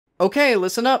Okay,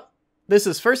 listen up. This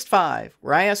is First 5,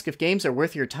 where I ask if games are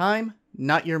worth your time,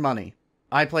 not your money.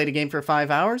 I played a game for 5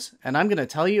 hours, and I'm going to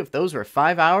tell you if those were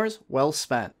 5 hours well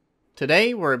spent.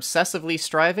 Today, we're obsessively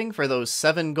striving for those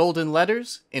 7 golden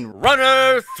letters in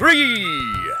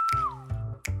Runner3!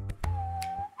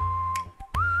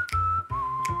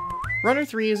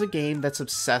 Runner3 is a game that's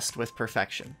obsessed with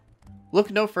perfection. Look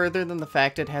no further than the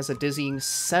fact it has a dizzying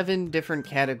 7 different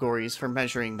categories for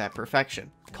measuring that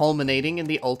perfection, culminating in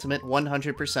the ultimate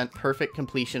 100% perfect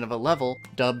completion of a level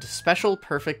dubbed Special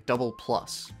Perfect Double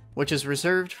Plus, which is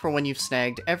reserved for when you've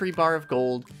snagged every bar of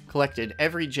gold, collected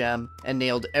every gem, and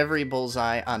nailed every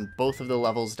bullseye on both of the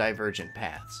level's divergent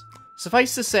paths.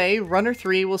 Suffice to say,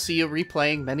 Runner3 will see you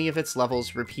replaying many of its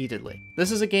levels repeatedly.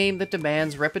 This is a game that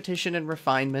demands repetition and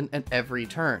refinement at every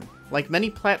turn. Like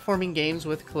many platforming games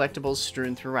with collectibles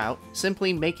strewn throughout,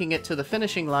 simply making it to the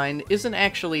finishing line isn't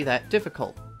actually that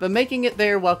difficult. But making it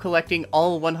there while collecting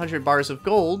all 100 bars of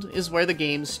gold is where the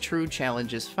game's true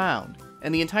challenge is found,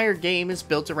 and the entire game is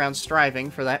built around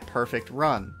striving for that perfect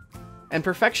run. And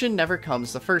perfection never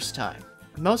comes the first time.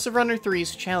 Most of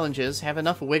Runner3's challenges have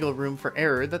enough wiggle room for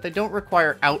error that they don't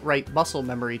require outright muscle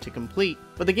memory to complete,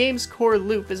 but the game's core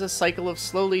loop is a cycle of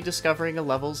slowly discovering a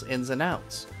level's ins and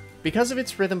outs. Because of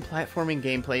its rhythm platforming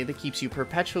gameplay that keeps you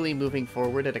perpetually moving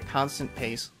forward at a constant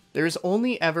pace, there is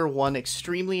only ever one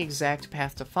extremely exact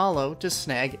path to follow to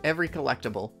snag every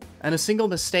collectible, and a single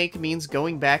mistake means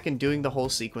going back and doing the whole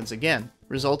sequence again,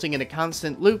 resulting in a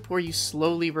constant loop where you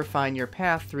slowly refine your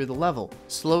path through the level,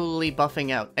 slowly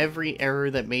buffing out every error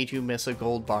that made you miss a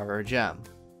gold bar or gem.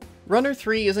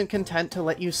 Runner3 isn't content to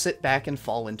let you sit back and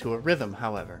fall into a rhythm,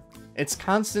 however. It's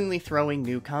constantly throwing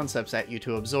new concepts at you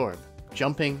to absorb.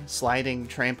 Jumping, sliding,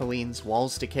 trampolines,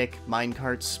 walls to kick,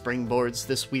 minecarts, springboards,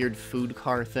 this weird food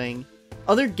car thing.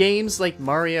 Other games like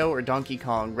Mario or Donkey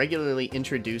Kong regularly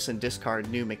introduce and discard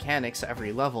new mechanics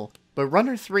every level, but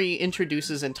Runner3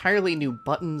 introduces entirely new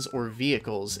buttons or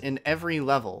vehicles in every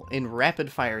level in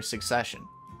rapid-fire succession.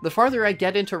 The farther I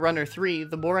get into Runner3,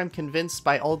 the more I'm convinced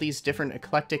by all these different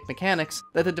eclectic mechanics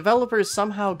that the developers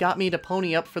somehow got me to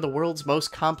pony up for the world's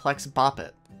most complex bop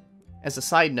it. As a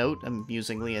side note,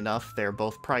 amusingly enough, they're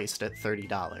both priced at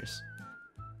 $30.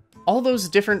 All those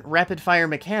different rapid-fire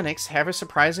mechanics have a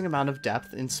surprising amount of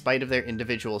depth in spite of their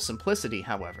individual simplicity,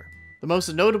 however. The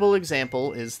most notable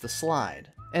example is the slide.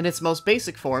 In its most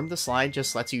basic form, the slide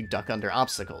just lets you duck under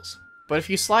obstacles. But if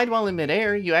you slide while in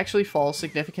midair, you actually fall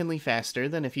significantly faster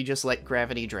than if you just let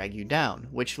gravity drag you down,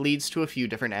 which leads to a few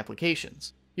different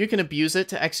applications. You can abuse it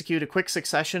to execute a quick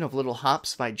succession of little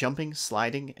hops by jumping,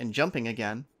 sliding, and jumping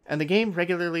again, and the game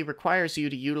regularly requires you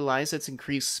to utilize its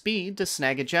increased speed to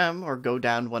snag a gem or go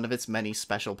down one of its many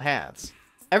special paths.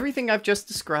 Everything I've just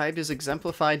described is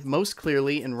exemplified most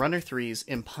clearly in Runner3's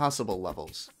impossible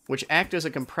levels, which act as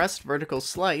a compressed vertical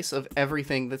slice of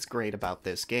everything that's great about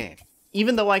this game.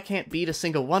 Even though I can't beat a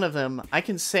single one of them, I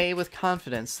can say with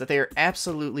confidence that they are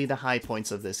absolutely the high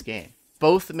points of this game.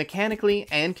 Both mechanically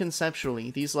and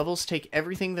conceptually, these levels take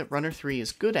everything that Runner3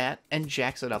 is good at and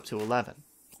jacks it up to 11.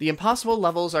 The impossible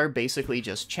levels are basically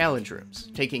just challenge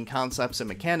rooms, taking concepts and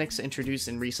mechanics introduced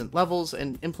in recent levels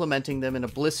and implementing them in a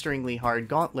blisteringly hard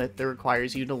gauntlet that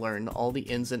requires you to learn all the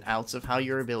ins and outs of how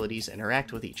your abilities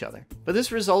interact with each other. But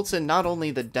this results in not only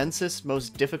the densest,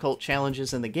 most difficult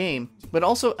challenges in the game, but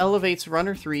also elevates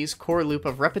Runner3's core loop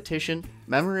of repetition,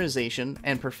 memorization,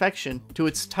 and perfection to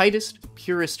its tightest,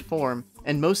 purest form,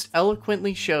 and most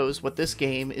eloquently shows what this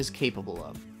game is capable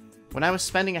of. When I was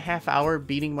spending a half hour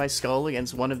beating my skull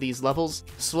against one of these levels,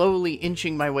 slowly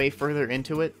inching my way further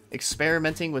into it,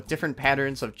 experimenting with different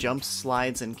patterns of jumps,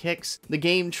 slides, and kicks, the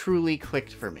game truly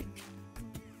clicked for me.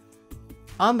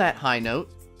 On that high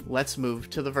note, let's move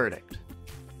to the verdict.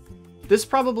 This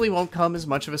probably won't come as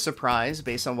much of a surprise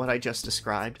based on what I just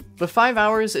described, but 5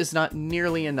 hours is not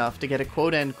nearly enough to get a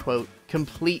quote-unquote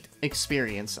complete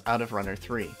experience out of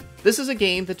Runner3. This is a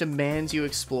game that demands you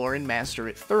explore and master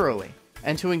it thoroughly,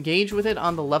 and to engage with it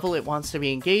on the level it wants to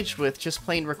be engaged with just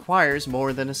plain requires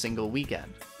more than a single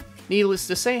weekend. Needless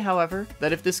to say, however,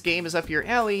 that if this game is up your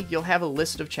alley, you'll have a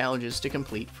list of challenges to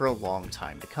complete for a long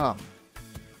time to come.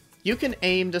 You can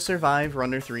aim to survive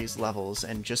Runner3's levels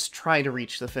and just try to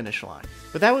reach the finish line,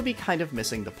 but that would be kind of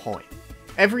missing the point.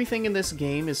 Everything in this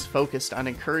game is focused on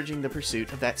encouraging the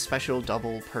pursuit of that special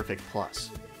double perfect plus,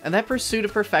 and that pursuit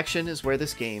of perfection is where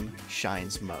this game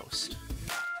shines most.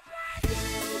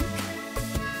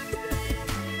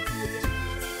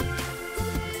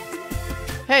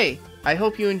 Hey, I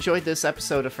hope you enjoyed this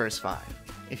episode of First 5.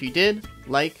 If you did,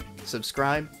 like,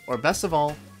 subscribe, or best of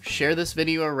all, share this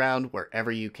video around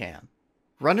wherever you can.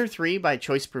 Runner 3 by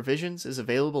Choice Provisions is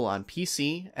available on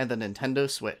PC and the Nintendo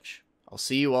Switch. I'll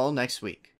see you all next week.